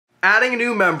Adding a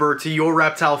new member to your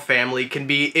reptile family can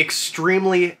be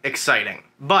extremely exciting,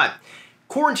 but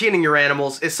quarantining your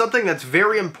animals is something that's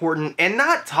very important and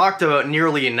not talked about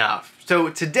nearly enough. So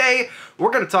today,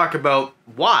 we're going to talk about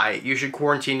why you should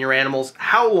quarantine your animals,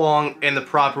 how long, and the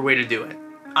proper way to do it.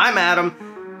 I'm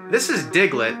Adam, this is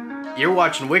Diglett, you're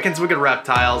watching Wiccan's Wicked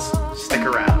Reptiles, stick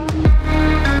around.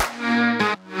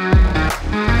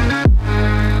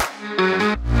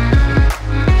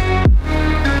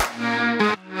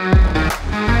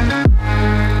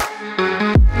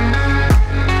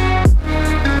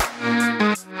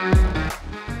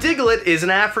 Diglett is an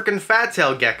African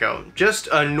fat-tailed gecko, just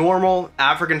a normal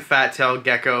African fat-tailed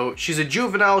gecko. She's a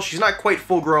juvenile, she's not quite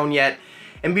full-grown yet,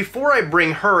 and before I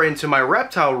bring her into my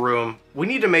reptile room, we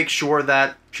need to make sure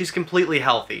that she's completely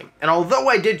healthy. And although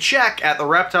I did check at the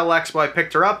reptile expo I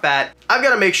picked her up at, I've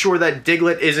got to make sure that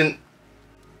Diglett isn't...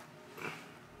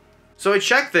 So I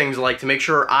check things like to make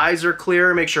sure her eyes are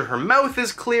clear, make sure her mouth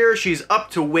is clear, she's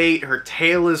up to weight, her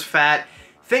tail is fat,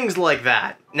 things like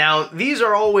that. Now, these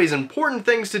are always important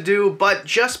things to do, but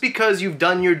just because you've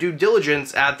done your due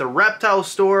diligence at the reptile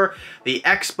store, the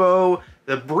expo,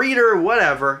 the breeder,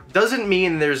 whatever, doesn't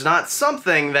mean there's not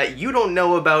something that you don't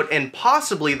know about and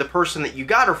possibly the person that you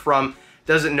got her from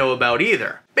doesn't know about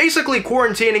either. Basically,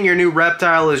 quarantining your new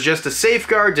reptile is just a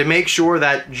safeguard to make sure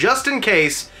that, just in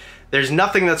case, there's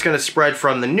nothing that's going to spread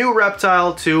from the new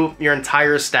reptile to your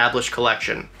entire established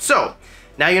collection. So,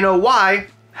 now you know why.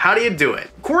 How do you do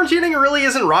it? Quarantining really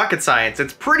isn't rocket science.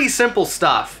 It's pretty simple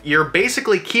stuff. You're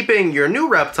basically keeping your new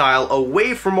reptile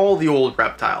away from all the old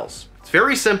reptiles. It's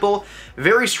very simple,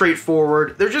 very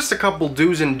straightforward. There's just a couple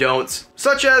do's and don'ts,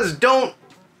 such as don't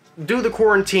do the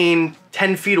quarantine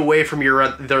 10 feet away from your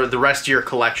the rest of your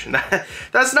collection.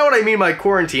 That's not what I mean by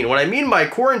quarantine. What I mean by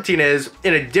quarantine is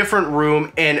in a different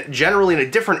room and generally in a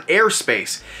different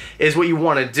airspace is what you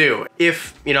want to do.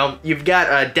 If, you know, you've got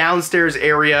a downstairs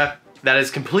area that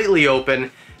is completely open,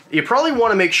 you probably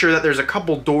want to make sure that there's a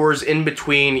couple doors in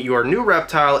between your new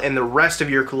reptile and the rest of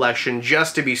your collection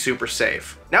just to be super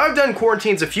safe. Now, I've done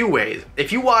quarantines a few ways.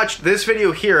 If you watched this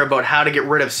video here about how to get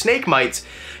rid of snake mites,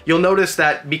 you'll notice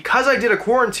that because I did a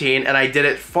quarantine and I did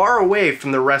it far away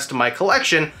from the rest of my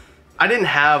collection, I didn't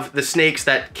have the snakes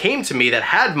that came to me that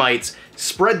had mites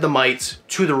spread the mites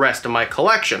to the rest of my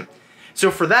collection. So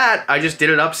for that, I just did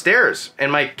it upstairs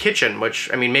in my kitchen,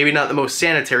 which, I mean, maybe not the most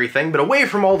sanitary thing, but away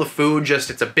from all the food, just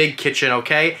it's a big kitchen,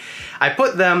 okay? I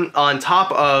put them on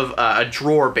top of a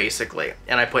drawer, basically,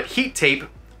 and I put heat tape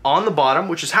on the bottom,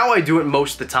 which is how I do it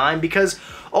most of the time, because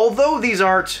although these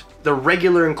aren't the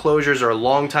regular enclosures or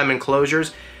long-time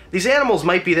enclosures, these animals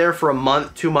might be there for a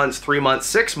month, 2 months, 3 months,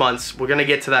 6 months. We're gonna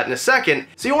get to that in a second.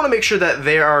 So you wanna make sure that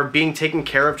they are being taken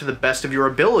care of to the best of your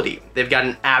ability. They've got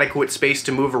an adequate space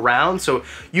to move around, so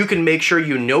you can make sure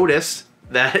you notice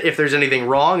that if there's anything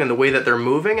wrong in the way that they're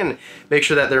moving and make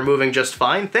sure that they're moving just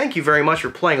fine. Thank you very much for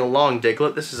playing along,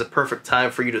 Diglett. This is a perfect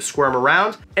time for you to squirm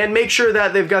around. And make sure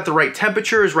that they've got the right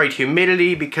temperatures, right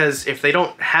humidity, because if they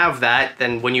don't have that,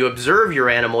 then when you observe your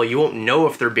animal, you won't know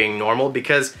if they're being normal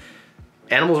because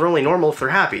animals are only normal if they're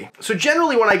happy. So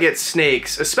generally when I get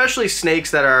snakes, especially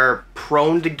snakes that are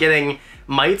prone to getting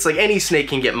mites, like any snake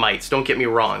can get mites, don't get me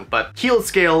wrong, but keeled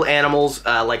scale animals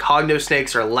like hognose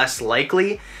snakes are less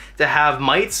likely to have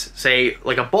mites, say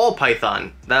like a ball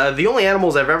python. The only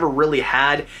animals I've ever really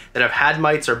had that have had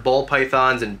mites are ball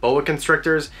pythons and boa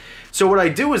constrictors. So what I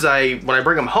do is when I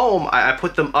bring them home, I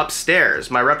put them upstairs.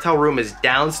 My reptile room is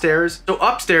downstairs. So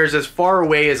upstairs as far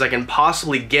away as I can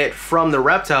possibly get from the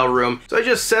reptile room. So I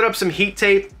just set up some heat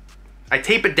tape. I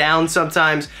tape it down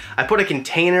sometimes. I put a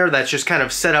container that's just kind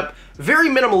of set up very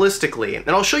minimalistically. And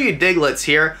I'll show you Diglett's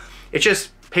here. It's just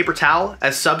paper towel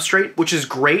as substrate, which is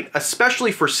great,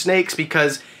 especially for snakes,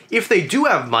 because if they do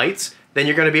have mites, then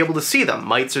you're gonna be able to see them.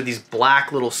 Mites are these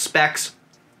black little specks.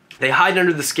 They hide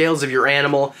under the scales of your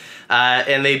animal,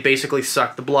 and they basically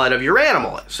suck the blood of your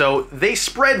animal. So they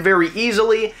spread very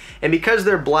easily, and because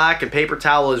they're black and paper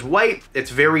towel is white,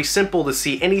 it's very simple to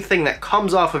see anything that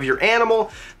comes off of your animal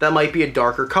that might be a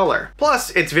darker color. Plus,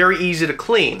 it's very easy to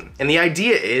clean, and the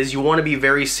idea is you want to be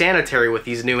very sanitary with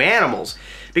these new animals,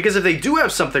 because if they do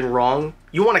have something wrong,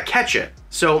 you want to catch it.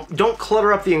 So don't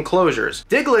clutter up the enclosures.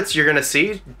 Diglett's, you're gonna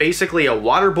see basically a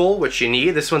water bowl, which you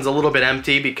need. This one's a little bit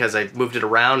empty because I moved it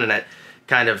around and it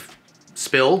kind of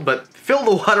spilled, but fill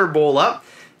the water bowl up.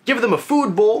 Give them a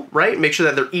food bowl, right? Make sure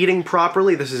that they're eating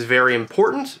properly. This is very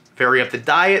important. Vary up the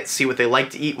diet, see what they like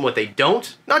to eat and what they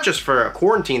don't. Not just for a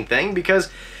quarantine thing, because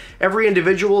every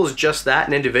individual is just that,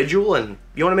 an individual, and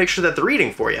you wanna make sure that they're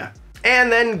eating for you.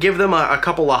 and then give them a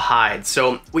couple of hides.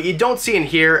 So what you don't see in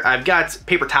here, I've got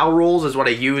paper towel rolls is what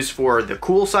I use for the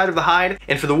cool side of the hide,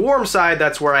 and for the warm side,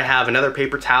 that's where I have another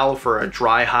paper towel for a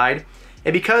dry hide.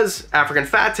 And because African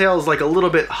fat tail is like a little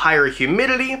bit higher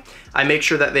humidity, I make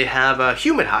sure that they have a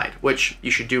humid hide, which you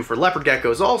should do for leopard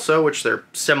geckos also, which they're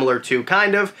similar to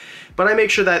kind of, but I make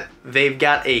sure that they've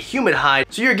got a humid hide.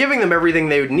 So you're giving them everything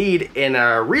they would need in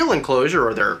a real enclosure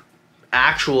or their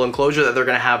actual enclosure that they're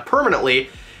gonna have permanently.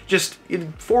 Just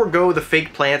forego the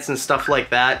fake plants and stuff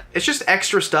like that. It's just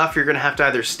extra stuff you're gonna have to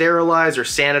either sterilize or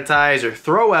sanitize or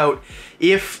throw out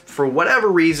if, for whatever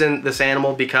reason, this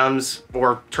animal becomes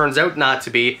or turns out not to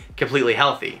be completely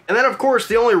healthy. And then of course,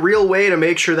 the only real way to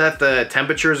make sure that the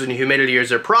temperatures and humidity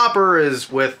are proper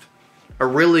is with a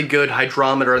really good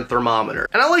hydrometer and thermometer.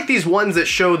 And I like these ones that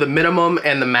show the minimum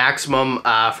and the maximum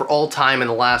for all time in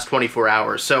the last 24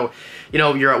 hours. So, you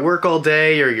know, you're at work all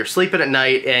day or you're sleeping at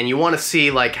night and you want to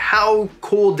see like how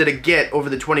cold did it get over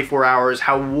the 24 hours,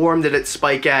 how warm did it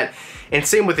spike at, and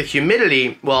same with the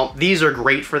humidity. Well, these are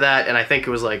great for that, and I think it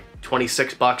was like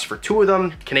 26 bucks for 2 of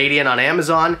them, Canadian, on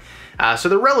Amazon. So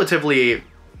they're relatively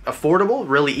affordable,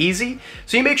 really easy.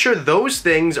 So you make sure those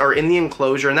things are in the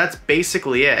enclosure, and that's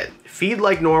basically it. Feed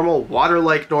like normal, water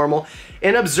like normal,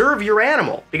 and observe your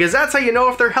animal, because that's how you know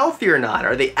if they're healthy or not.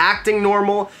 Are they acting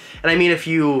normal? And I mean, if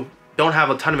you don't have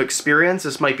a ton of experience,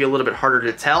 this might be a little bit harder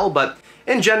to tell, but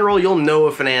in general, you'll know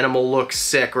if an animal looks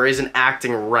sick or isn't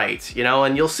acting right, you know?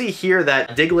 And you'll see here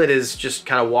that Diglett is just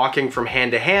kind of walking from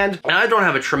hand to hand. And I don't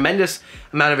have a tremendous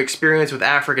amount of experience with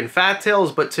African fat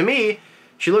tails, but to me,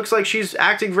 she looks like she's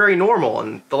acting very normal.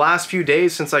 And the last few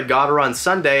days since I got her on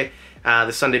Sunday,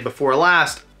 the Sunday before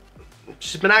last,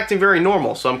 she's been acting very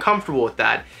normal, so I'm comfortable with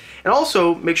that. And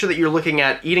also, make sure that you're looking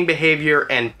at eating behavior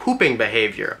and pooping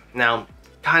behavior. Now,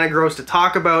 kind of gross to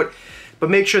talk about, but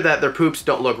make sure that their poops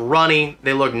don't look runny,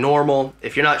 they look normal.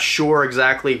 If you're not sure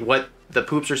exactly what the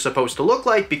poops are supposed to look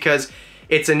like because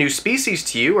it's a new species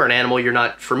to you or an animal you're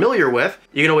not familiar with,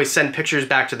 you can always send pictures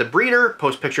back to the breeder,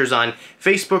 post pictures on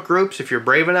Facebook groups if you're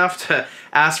brave enough to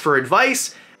ask for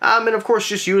advice. And of course,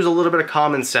 just use a little bit of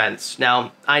common sense.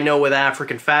 Now, I know what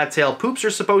African fat tail poops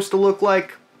are supposed to look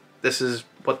like. This is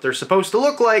what they're supposed to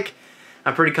look like.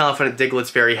 I'm pretty confident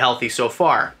Diglett's very healthy so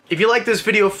far. If you like this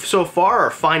video so far or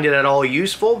find it at all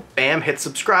useful, bam, hit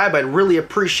subscribe. I'd really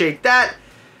appreciate that.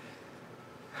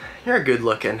 You're good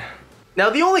looking.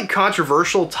 Now, the only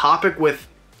controversial topic with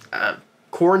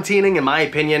quarantining, in my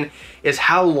opinion, is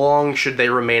how long should they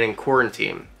remain in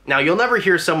quarantine. Now, you'll never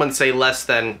hear someone say less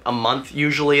than a month.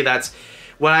 Usually that's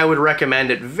what I would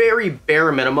recommend at very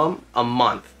bare minimum, a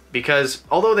month. Because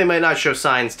although they might not show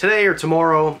signs today or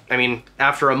tomorrow, I mean,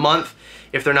 after a month,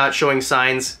 if they're not showing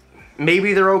signs,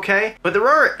 maybe they're okay. But there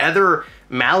are other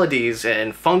maladies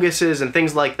and funguses and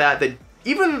things like that that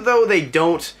even though they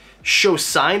don't show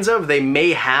signs of, they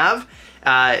may have,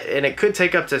 and it could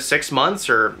take up to 6 months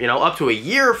or, you know, up to a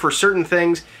year for certain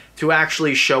things to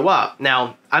actually show up.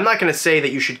 Now, I'm not gonna say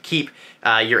that you should keep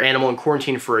your animal in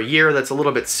quarantine for a year. That's a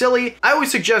little bit silly. I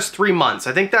always suggest 3 months.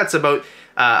 I think that's about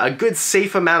a good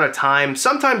safe amount of time.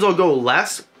 Sometimes I'll go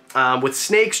less. With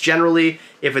snakes, generally,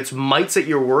 if it's mites that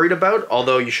you're worried about,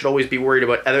 although you should always be worried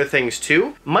about other things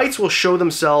too, mites will show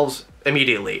themselves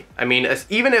immediately. I mean,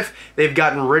 even if they've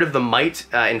gotten rid of the mite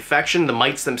infection, the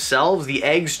mites themselves, the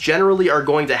eggs generally are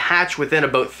going to hatch within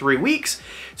about 3 weeks.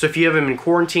 So if you have them in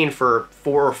quarantine for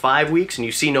 4 or 5 weeks and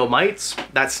you see no mites,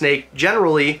 that snake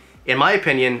generally, in my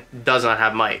opinion, does not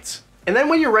have mites. And then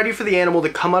when you're ready for the animal to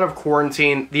come out of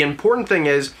quarantine, the important thing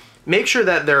is make sure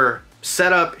that their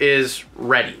setup is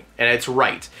ready and it's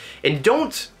right. And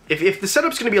don't, if the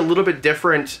setup's gonna be a little bit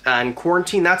different in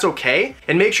quarantine, that's okay.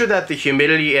 And make sure that the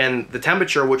humidity and the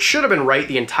temperature, which should have been right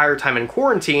the entire time in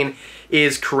quarantine,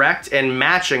 is correct and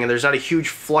matching and there's not a huge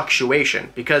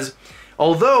fluctuation. Because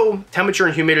although temperature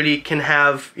and humidity can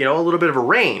have, you know, a little bit of a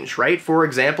range, right? For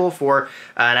example, for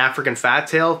an African fat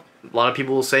tail, a lot of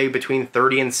people will say between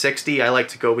 30 and 60. I like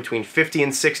to go between 50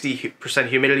 and 60%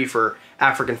 humidity for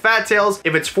African fat tails.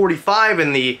 If it's 45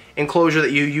 in the enclosure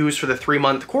that you use for the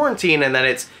 3-month quarantine, and then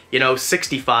it's, you know,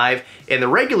 65 in the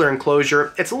regular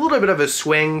enclosure, it's a little bit of a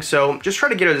swing. So just try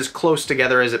to get it as close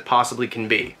together as it possibly can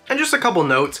be. And just a couple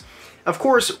notes. Of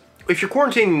course, if you're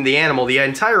quarantining the animal, the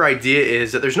entire idea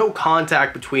is that there's no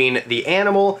contact between the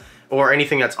animal or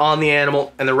anything that's on the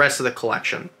animal and the rest of the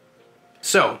collection.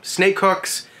 So snake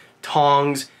hooks,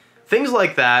 tongs, things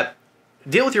like that,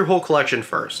 deal with your whole collection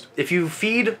first. If you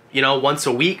feed, you know, once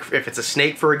a week, if it's a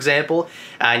snake, for example,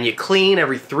 and you clean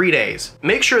every 3 days,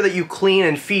 make sure that you clean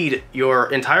and feed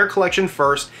your entire collection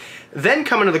first, then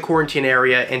come into the quarantine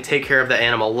area and take care of the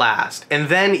animal last. And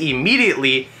then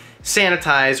immediately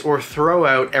sanitize or throw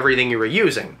out everything you were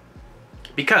using.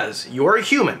 Because you're a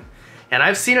human. And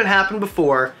I've seen it happen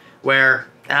before where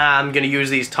I'm gonna use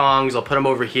these tongs, I'll put them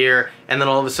over here, and then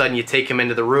all of a sudden you take them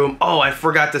into the room, oh, I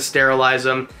forgot to sterilize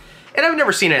them. And I've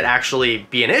never seen it actually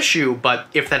be an issue, but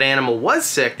if that animal was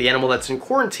sick, the animal that's in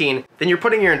quarantine, then you're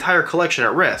putting your entire collection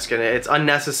at risk, and it's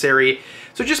unnecessary.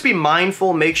 So just be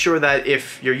mindful, make sure that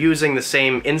if you're using the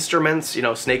same instruments, you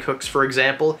know, snake hooks, for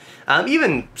example,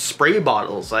 even spray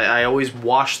bottles, I always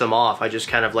wash them off. I just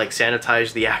kind of like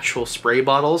sanitize the actual spray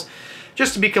bottles,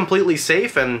 just to be completely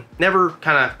safe and never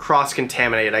kind of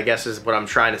cross-contaminate, I guess is what I'm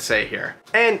trying to say here.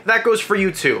 And that goes for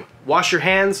you too. Wash your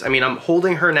hands. I mean, I'm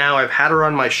holding her now. I've had her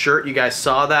on my shirt. You guys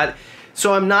saw that.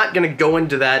 So I'm not gonna go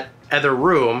into that other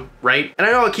room, right? And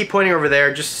I know I'll keep pointing over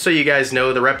there just so you guys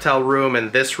know the reptile room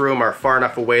and this room are far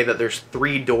enough away that there's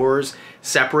 3 doors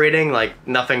separating, like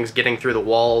nothing's getting through the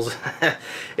walls.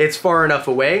 It's far enough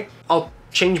away. I'll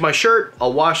change my shirt,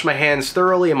 I'll wash my hands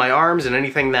thoroughly and my arms and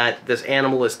anything that this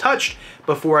animal has touched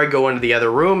before I go into the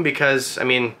other room because, I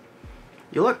mean,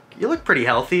 you look pretty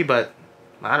healthy, but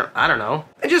I don't know.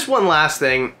 And just one last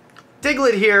thing,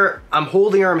 Diglett here, I'm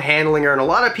holding her, I'm handling her, and a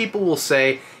lot of people will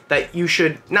say that you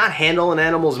should not handle an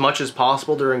animal as much as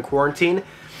possible during quarantine.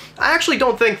 I actually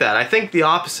don't think that. I think the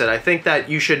opposite. I think that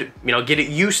you should, you know, get it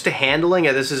used to handling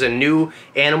it. This is a new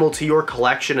animal to your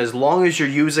collection. As long as you're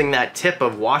using that tip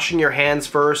of washing your hands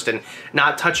first and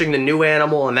not touching the new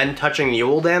animal and then touching the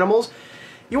old animals,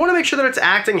 you want to make sure that it's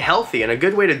acting healthy. And a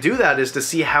good way to do that is to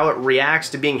see how it reacts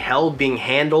to being held, being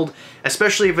handled,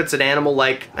 especially if it's an animal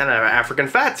like an African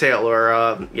fat tail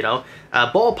or you know,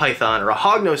 a ball python or a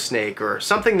hognose snake or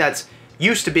something that's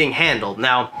used to being handled.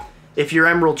 Now, if your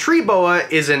emerald tree boa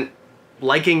isn't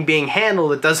liking being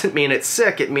handled, it doesn't mean it's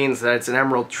sick. It means that it's an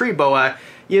emerald tree boa.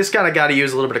 You just kind of got to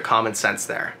use a little bit of common sense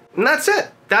there. And that's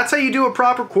it. That's how you do a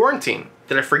proper quarantine.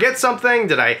 Did I forget something?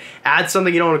 Did I add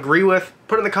something you don't agree with?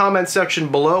 Put it in the comments section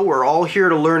below. We're all here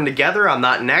to learn together. I'm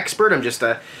not an expert. I'm just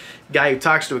a guy who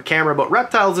talks to a camera about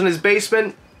reptiles in his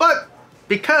basement. But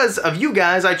because of you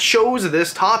guys, I chose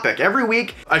this topic. Every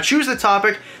week, I choose the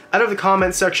topic out of the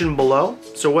comment section below.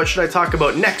 So what should I talk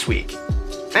about next week?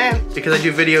 And because I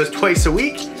do videos twice a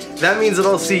week, that means that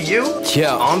I'll see you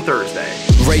on Thursday.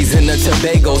 Raising the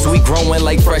Tobagos, we growing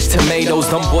like fresh tomatoes.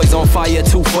 Them boys on fire,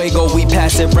 too fuego. We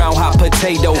pass it round hot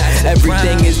potato.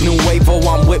 Everything is nuevo.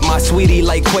 I'm with my sweetie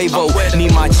like Quavo.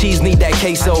 Need my cheese, need that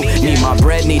queso. Need my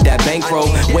bread, need that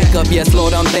bankroll. Wake up, yes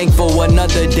Lord, I'm thankful.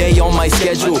 Another day on my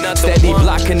schedule. Steady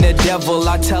blocking the devil.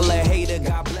 I tell her, hey.